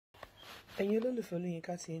ẹ̀yin olólùfẹ́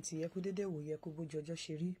Olóyinka TNT ẹ kú dédé wò yẹ kó bójú ọjọ́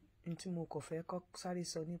ṣe rí ní tí mo kàn fẹ́ kọ́ sáré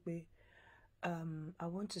sọ ní pé I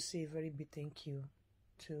want to say a very big thank you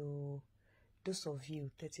to those of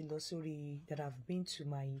you that have been to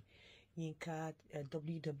my Yinka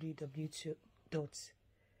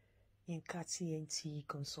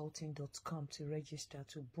www.yinkatntconsulting.com to register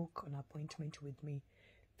to book an appointment with me.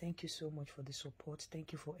 Thank you so much for the support.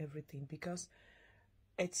 Thank you for everything, because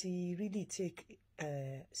it really take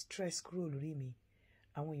stress kúrò lórí mi.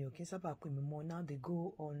 Àwọn èèyàn kì í sábà pè mí mọ́. Now they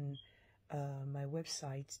go on my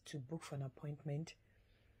website to book for an appointment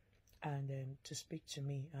and to speak to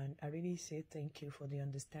me, and I really say thank you for the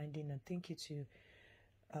understanding, and thank you to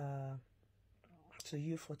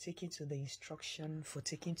you for taking to the instruction, for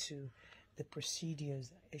taking to the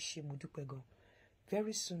procedures.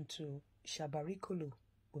 Very soon too, Shabarikolo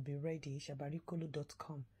will be ready,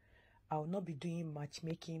 shabarikolo.com. I will not be doing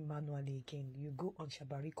matchmaking manually again. You go on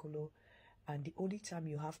Shabarikolo, and the only time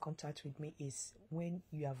you have contact with me is when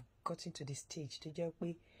you have gotten to the stage to just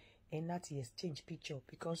pay and not exchange picture,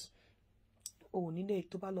 because need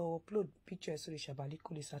to upload pictures so the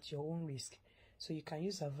Shabarikolo is at your own risk. So you can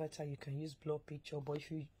use avatar, you can use blur picture, but if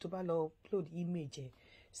you upload image,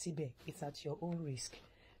 it's at your own risk,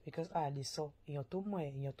 because so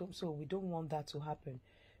we don't want that to happen.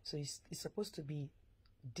 So it's supposed to be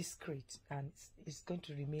discreet, and it's going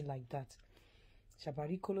to remain like that.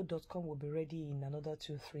 Shabarikolo.com will be ready in another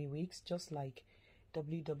 2-3 weeks, just like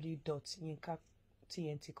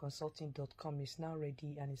www.yinkatntconsulting.com is now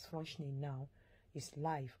ready and is functioning now. It's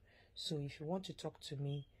live. So if you want to talk to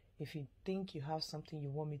me, if you think you have something you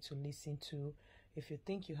want me to listen to, if you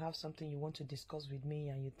think you have something you want to discuss with me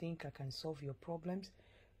and you think I can solve your problems,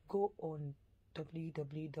 go on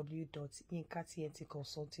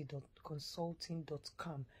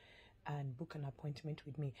www.yinkatntconsulting.com and book an appointment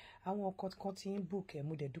with me. I want to book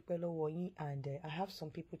and I have some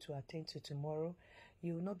people to attend to tomorrow.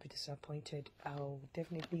 You will not be disappointed. I'll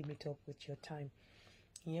definitely meet up with your time.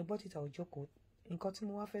 But it I'll joke. In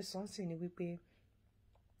mo fẹ́ sọ nsin ni wípé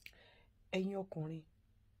ẹ̀yin ọkùnrin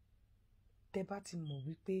tẹ́ bá ti mọ̀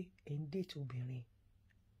wípé ẹ ń date obìnrin,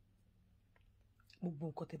 gbogbo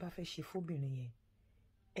nǹkan tẹ́ bá fẹ́ ṣe fóbìnrin yẹn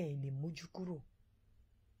ẹ lè mójú kúrò,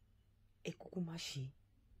 ẹ kúkú má ṣe.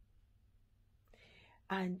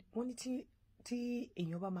 And wọ́n ní tí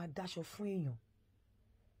èèyàn bá máa dáṣọ fún èèyàn,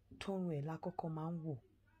 tọrùn ẹ̀ lákọ́kọ́ máa ń wò.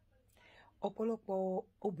 Ọ̀pọ̀lọpọ̀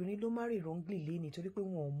obìnrin ló marry wrongly lé nítorí pé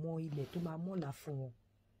wọn ò mọ ilẹ̀ tó máa mọ́là fún wọn.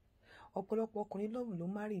 Ọ̀pọ̀lọpọ̀ ọkùnrin ló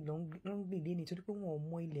marry wrongly lé nítorí pé wọn ò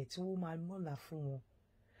mọ ilẹ̀ tí wọ́n máa mọ́là fún wọn.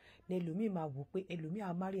 Ẹlòmíì máa wò pé ẹlòmíì á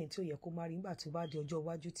marry ẹni tí ó yẹ kó marry nígbà tí ó bá di ọjọ́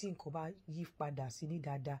iwájú tí nǹkan bá yí padà sí ní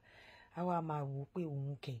dáadáa. A wá máa wò pé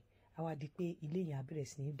òun kẹ̀, a wá di pé ilé yẹn á bẹ̀rẹ̀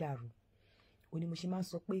sí ní dàrú. Ó ní mo ṣe máa ń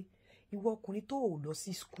sọ pé ìwọ ọkùnrin tó ò lọ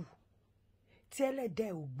sí school, tí ẹlẹ́dẹ̀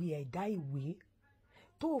ò gbé ẹ̀dá ìwé,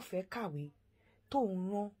 tó ò fẹ́ kàwé, tó ń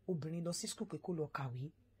rán obìnrin lọ sí school pé kó lọ kàwé,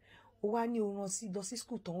 ó wá ní ó rán lọ sí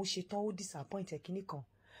school tán, ó ṣe tán, ó disappoint kíní kan.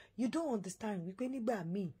 You don't understand wípé nígbà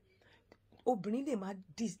míì obìnrin lè máa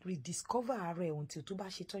rediscover ara ẹ̀ until tó bá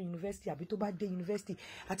ṣe tán university àbí tó bá dé university,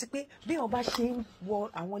 àti pé bí wọ́n bá ṣe ń wọ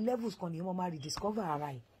àwọn levels kan ni wọ́n máa rediscover ara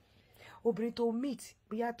ẹ̀. Obìnrin tó meet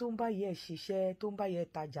bóyá tó ń bá yẹ ṣiṣẹ́, tó ń bá yẹ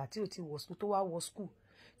tajà, tí ò ti wọ school, tó wá wọ school,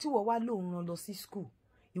 tí wọ́n wá lóun rán lọ sí school,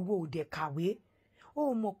 ìwọ ò dẹ̀ kàwé.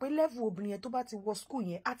 O mọ̀ pé level obìnrin yẹn tó bá ti wọ school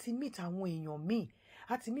yẹn á ti meet àwọn èèyàn míì,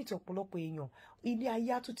 á ti meet ọ̀pọ̀lọpọ̀ èèyàn, ilé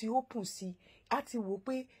ayé á tún ti open sí, á ti wò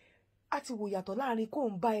pé á ti wò yàtọ̀ láàrin kó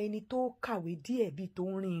ń bá ẹni tó kàwé díẹ̀ bí tó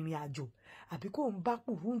ń rin ìrìn àjò àbí kó ń bá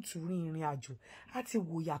pùrùntù rin ìrìn àjò, á ti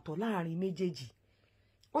wò yàtọ̀ láàrin méjèèjì.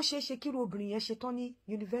 Ó ṣeé ṣe kí irú obìnrin yẹn ṣe tán ní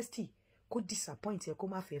university kó disappoint ẹ, kó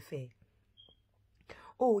má fẹ́ fẹ́ ẹ.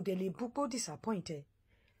 O ò dẹ̀ lè bú pé ó disappoint ẹ.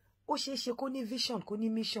 Ó ṣeé ṣe kó ní vision, kó ní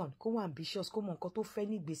mission, kó wà ambitious, kó mọ nǹkan tó fẹ́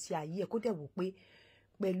ní ìgbésí ayé ẹ, kó dẹ̀ wò pé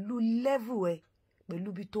pẹ̀lú level ẹ, pẹ̀lú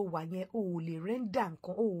bí tó wà yẹn, o ò lè render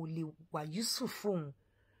nǹkan, o ò lè wà useful fóun,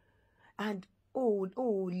 and o ò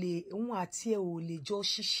lè, òun àti ẹ ò lè jọ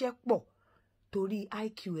ṣiṣẹ́ pọ̀ torí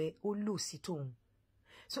IQ ẹ ó lò sí tòun.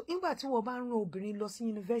 So nígbà tí wọ́n bá ń rán obìnrin lọ sí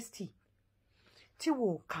university tí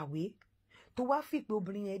wọ́n ò kàwé, tó wá fi pé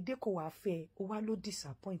obìnrin yẹn dé kó wá fẹ́, ó wá ló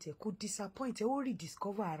disappoint ẹ, kó disappoint ẹ, ó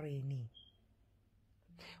rediscover ara ẹ ni.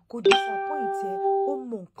 Kó disappoint ẹ, ó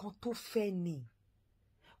mọ nǹkan tó fẹ́ ni.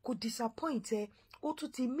 Kó disappoint ẹ, ó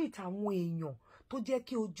tún ti meet àwọn èèyàn tó jẹ́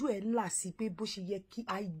kí ojú ẹ là sí pé bó ṣe yẹ kí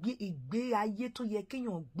ìgbé ayé tó yẹ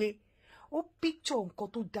kéèyàn gbé. Ó picture nǹkan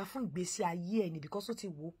tó dáa fún ìgbésí ayé ẹ ni, because ó ti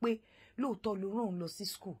wò ó pé lóòótọ́ ló rán òun lọ sí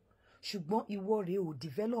school, ṣùgbọ́n ìwọ rèé ò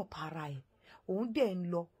develop ara ẹ. Òun dẹ̀ ń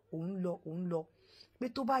lọ, òun lọ, pé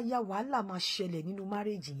tó bá yá wàhálà máa ṣẹlẹ̀ nínú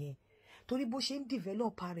marriage yẹn. torí bó ṣe ń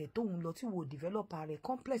develop rẹ̀ tóun lọ tí wò develop rẹ̀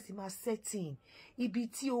complex máa setting ibi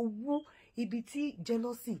tí owú ibi tí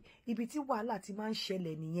jealousy ibi tí wàhálà ti máa ń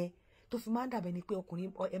ṣẹlẹ̀ nìyẹn tó fi máa ń dàbẹ̀ ni pé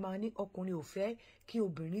ọkùnrin ẹ máa ní ọkùnrin ò fẹ́ kí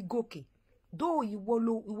obìnrin gòkè dó ìwọ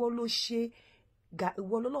ló ṣe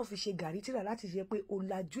ìwọ lọ́lọ́ fi ṣe gàrí tíra láti ṣe pé o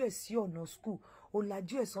lajú ẹ̀ sí ọ̀nà school o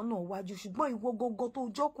lajú ẹ̀ sọ́nà iwájú ṣùgbọ́n ìwọ gógó tó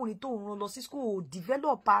jọ́kùnrin tó ń rán lọ sí school ò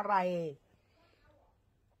develop ara ẹ̀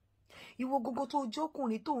ìwọ gógó tó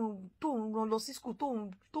jọ́kùnrin tó ń rán lọ sí school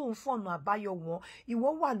tó ń fọ̀nà àbáyọ wọn ìwọ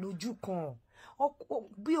wà lójú kan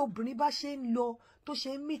bí obìnrin bá ṣe ń lọ tó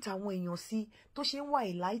ṣe ń meet àwọn èèyàn sí tó ṣe ń wà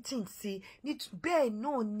enlightened sí bẹ́ẹ̀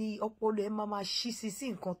náà ni ọpọlọ ẹ máa ṣí sí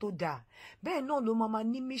nǹkan tó dáa bẹ́ẹ̀ náà ló máa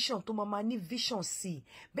ní mission tó máa ní vision sí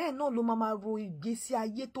bẹ́ẹ̀ náà ló máa ro ìgbésí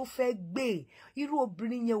ayé tó fẹ́ gbé irú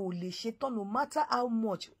obìnrin yẹn ò lè ṣe tán no matter how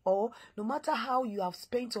much or no matter how you have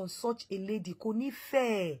spent on such a lady kò ní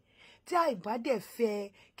fẹ́ tí àìbá dẹ̀ fẹ́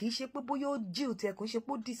kì í ṣe pé bóyá ó jíù tẹ kò ń ṣe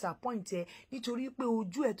pé ó disappoint ẹ nítorí pé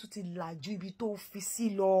ojú ẹ̀ tún ti là ju ibi tó fi sí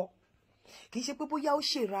lọ kì í ṣe pé bóyá ó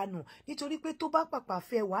ṣèranù nítorí pé tó bá pàpà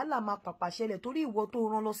fẹ́ wàhálà máa pàpà ṣẹlẹ̀ torí ìwọ tó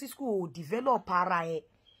rán lọ sí school ò develop ara ẹ̀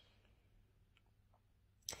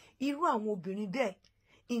irú àwọn obìnrin bẹ́ẹ̀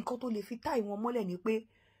nǹkan tó lè fi tá ìwọ̀n mọ́lẹ̀ ni pé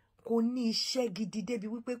kò ní iṣẹ́ gidi débi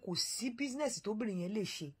wípé kò sí business tóbìnrin yẹn lè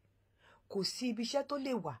ṣe kò sí ibi iṣẹ́ tó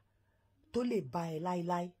lè wà tó lè bá ẹ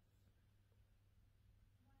láíláí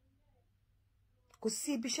kò sí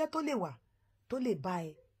ibi iṣẹ́ tó lè wà tó lè bá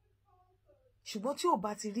ẹ ṣùgbọ́n tí ò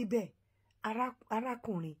bá ti rí bẹ́ẹ̀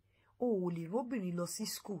arákùnrin o ò lè róbìnrin lọ sí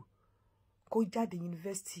school kó jáde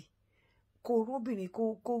yunifásitì kó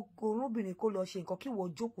róbìnrin kó lọ ṣe nǹkan kí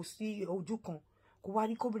wọ́n jókòó sí ojú kan kó wá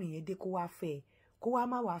rí kóbìnrin yẹn dé kó wá fẹ́ ẹ kó wá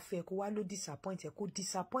má wá fẹ́ ẹ kó wá ló disappoint ẹ kó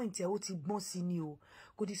disappoint ẹ ó ti gbọ́n sí ni o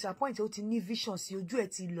kó disappoint ẹ ó ti ní vision sí ojú ẹ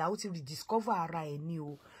ti là ó ti rediscover ara ẹ ni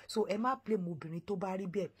o so ẹ má blame obìnrin tó bá rí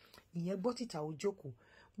bẹ́ẹ̀ ìyẹn gbọ́ tìta ó jókòó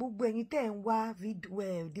gbogbo ẹ̀yin tẹ́ ń wá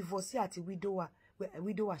divorce àti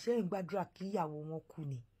widower ṣé ń gbàdúrà kí ìyàwó wọn kú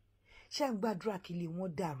ni ṣé ń gbàdúrà kí ilé wọn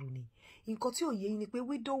dàrú ni nǹkan tí ò yé yín ni pé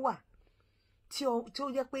widower tí ó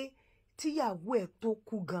yẹ pé tíyàwó ẹ̀ tó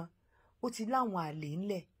kú gan ó ti láwọn àlè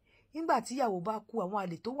ńlẹ̀ nígbà tíyàwó bá kú àwọn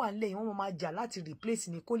àlè tó wà ńlẹ̀ yìí wọ́n máa jà láti replace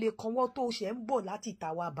ni kó lè kanwọ́ tó ṣe ń bọ̀ láti ìta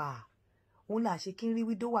wá bá a òun là ṣe kí ń rí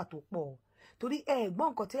widower tó pọ̀ torí ẹ̀gbọ́n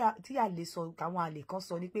nǹkan tí àlè sọ àwọn àlè kan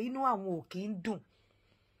sọ ni pé inú àwọn ò kì í dùn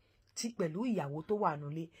pẹ̀lú ìyàwó tó wà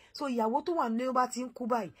nílé so ìyàwó tó wà nílé ó bá ti ń kú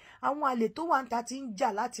báyìí àwọn àlè tó wà níta ti ń jà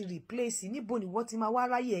láti replace níbo ni wọ́n ti máa wá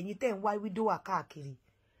ráyè ẹ̀yin tẹ́ ń wá widower káàkiri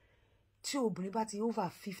tí obìnrin bá ti over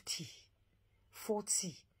 50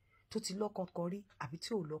 40 tó ti lọ́kọ kan rí àbí tí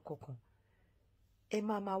ò lọ́kọ kan ẹ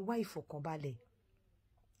máa wá ìfọ̀kànbalẹ̀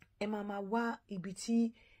ẹ máa wá ibi tí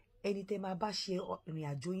ẹni tẹ́ máa bá ṣe ìrìn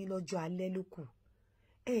àjò yín lọ́jọ́ alẹ́ ló kù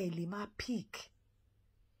ẹ lè máa pick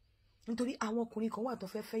nítorí àwọn ọkùnrin kan wà tó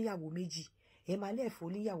fẹ́ fẹ́ yàwó méjì ẹ máa lẹ́ẹ̀fọ́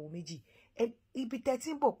níyàwó méjì ibi tẹ́ tí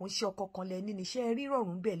ń bọ̀ kún ṣe ọkọ kan lẹ́ni níṣẹ́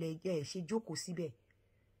rírọ̀rùn bẹ̀ lẹ́ ṣe jókòó síbẹ̀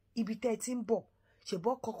ibi tẹ́ tí ń bọ̀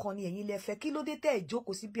ṣèbọ́ kankan ni ẹ̀yin lẹ fẹ́ kí ló dé tẹ́ ẹ̀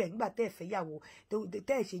jókòó síbẹ̀ nígbà tẹ́ ẹ̀ fẹ́ yàwó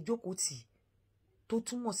tẹ́ ẹ̀ ṣe jókòó tì tó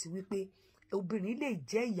túmọ̀ sí wípé obìnrin lè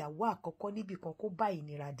jẹ́ ìyàwó àkọ́kọ́ níbì kan kó bá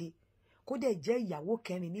ìnira dé kó dẹ̀ jẹ́ ìyàwó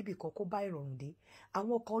kẹrin níbì kan kó bá ìrọ̀rùn dé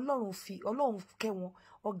àwọn kan ọlọ́run kẹ́ wọn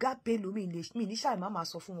ọ̀gá pẹ̀lú mi ní ṣàì má máa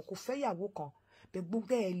sọ fún wọn kó fẹ́ ìyàwó kan bẹ́ẹ̀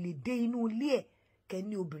gbogbo ẹ̀ lè dé inú ilé ẹ̀ kẹ́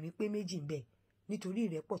ní obìnrin pé méjì ń bẹ nítorí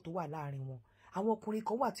ìrẹ́pọ̀ tó wà láàrin wọn àwọn ọkùnrin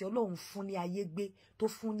kan wà tí ọlọ́run fún ní ayé gbé tó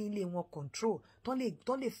fún nílé wọn control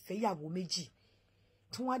tó lè fẹ́ ìyàwó méjì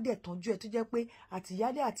tí wọ́n á dẹ̀ tọ́jú ẹ̀ tó jẹ́ pé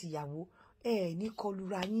àtìyálé àtìyàwó ẹ ní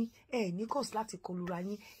kọlura yín ẹ ní kọ̀sí láti kọlura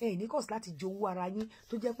yín ẹ ní kọ̀sí láti jowú ara yín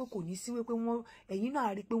tó jẹ́ pé kò ní sí wípé ẹ̀yin náà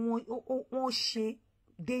rí pé wọ́n ṣe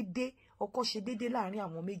déédé ọkọ ṣe déédé láàrin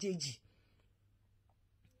àwọn méjèèjì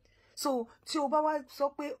so tí o bá wá sọ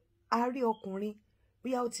pé a rí ọkùnrin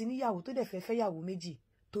bóyá ó ti níyàwó tó dẹ̀ fẹ́ fẹ́yàwó méjì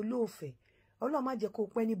tó lóòfẹ́ Ọlọ́run má jẹ́ kó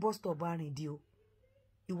pẹ́ ní bus stop arìndí o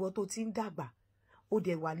ìwọ tó ti ń dàgbà ó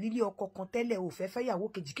dẹ̀ wà nílé ọkọ kan tẹ́lẹ̀ ò fẹ́ fẹ́yàwó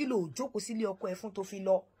kejì kí ló jókòó sílé ọkọ ẹ fún tó fi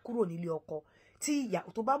lọ kúrò nílé ọkọ tí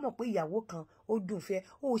tó bá mọ̀ pé ìyàwó kan ó dùn fẹ́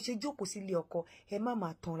ó ṣe jókòó sílé ọkọ ẹ má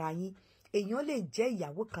máa tanra yín èèyàn lè jẹ́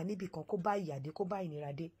ìyàwó kan níbì kan kó bá ìyà dé kó bá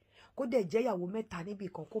ìnira dé kó dẹ̀ jẹ́ ìyàwó mẹ́ta níbì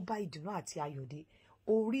kan kó bá ìdùnnú àti ayọ̀ dé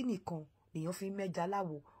orí nìkan nìyàn fi mẹ́ja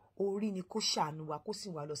láwo orí ni kó ṣàánú wa kó sì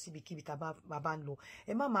wá lọ síbikíbi tá a bá ń lọ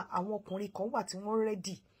ẹ má máa àwọn ọkùnrin kan wà tí wọ́n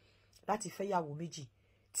rẹ́dì láti fẹ́yàwó méjì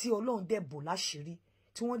tí Ọlọ́run dẹ̀ bò láṣìírí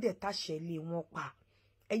tí wọ́n dẹ̀ táṣẹ ilé wọn pa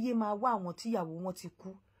ẹ yé máa wá àwọn tíyàwó wọn ti kú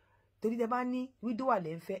torí tẹ bá ní widower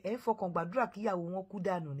lẹ́ ń fẹ́ ẹ ń fọkàn gbàdúrà kíyàwó wọn kú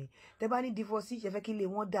dànù ni tẹ bá ní divorce ṣe fẹ́ kí ilé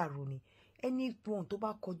wọn dàrú ni ẹni wọn tó bá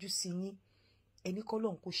kọjú sí yín ẹni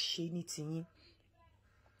kọ́lọ́run kó ṣe ní tiyín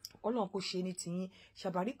Ọlọ́run kò ṣe ní tiyín.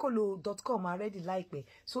 Shabarikolo.com already láìpẹ́.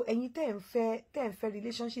 So ẹ̀yin tẹ́ ń fẹ́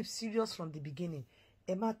relationship serious from the beginning.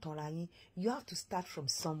 Ẹ má tanra yín. You have to start from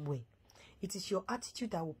somewhere. It is your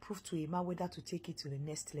attitude that will prove to a man whether to take it to the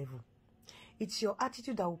next level. It's your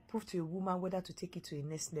attitude that will prove to a woman whether to take it to a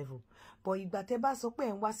next level. But ìgbà tẹ́ bá sọ pé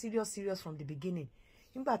ẹ ń wá serious from the beginning.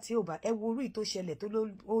 Nígbà tí ó bá ẹ wo orí tó ṣẹlẹ̀ tó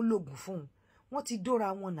lóògùn fún. Wọ́n ti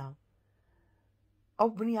dóra wọn náà.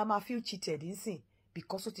 Obìnrin a máa feel cheated nsìn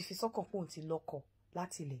because ó ti fi sọ́kàn pé òun ti lọ́kọ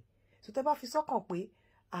láti ilẹ̀. So tẹ́ bá fi sọ́kàn pé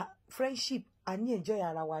friendship a ní enjoy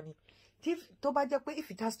ara wa ni. Tó bá jẹ́ pé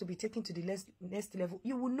if it has to be taken to the next level,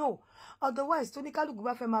 you will know. Otherwise, tó ní kálukú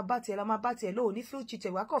bá fẹ́ máa bá tiẹ̀ la máa bá tiẹ̀ lóò ní feel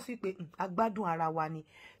cheated wá kàn fi pé agbádùn ara wa ni.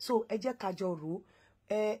 So ẹ jẹ́ ká jọ rò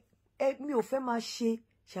mi ò fẹ́ máa ṣe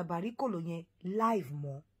Shabarikolo yẹn live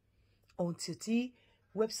mọ́ until tí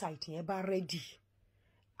website yẹn bá ready.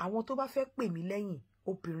 Àwọn tó bá fẹ́ pè mí lẹ́yìn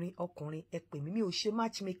obìnrin ọkùnrin ẹ pè mí. Mi ò ṣe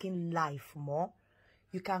matchmaking live mọ́.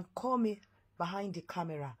 You can call me behind the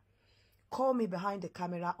camera. Call me behind the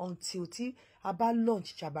camera until tí a bá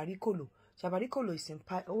launch Shabarikolo. Shabarikolo is in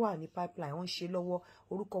wà ní pipeline. Wọ́n ṣe lọ́wọ́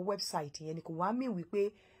orúkọ website yẹn ni kò wá mí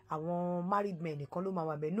wípé àwọn married men nìkan ló máa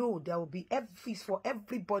wà bẹ́ẹ̀. No, there will be for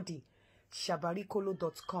everybody.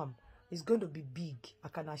 Shabarikolo.com is going to be big. I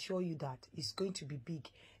can assure you that it's going to be big.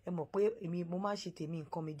 Ẹ mọ̀ pé èmi mo máa ń ṣe tèmi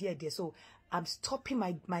nǹkan mi díẹ̀díẹ̀. So I'm stopping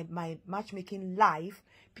my matchmaking live.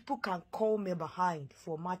 People can call me behind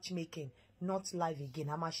for matchmaking. Not live again.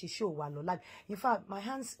 I'm actually show while live. In fact, my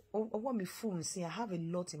hands over my phone. See, I have a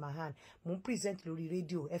lot in my hand. Mo present lórí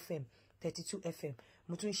radio FM 32 FM.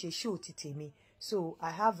 Mo tún ṣe show ti me. So I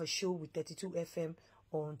have a show with 32 FM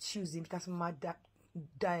on Tuesday because my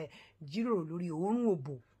jíròrò lórí òórùn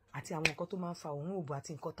òbò àti àwọn nǹkan tó máa ń fa òórùn òbò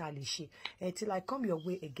àti nǹkan tá a lè ṣe. Till I come your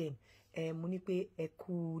way again. Mo ní pé ẹ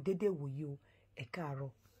kú dédé wòyí o. Ẹ káàárọ̀.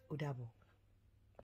 Ó dàbọ̀.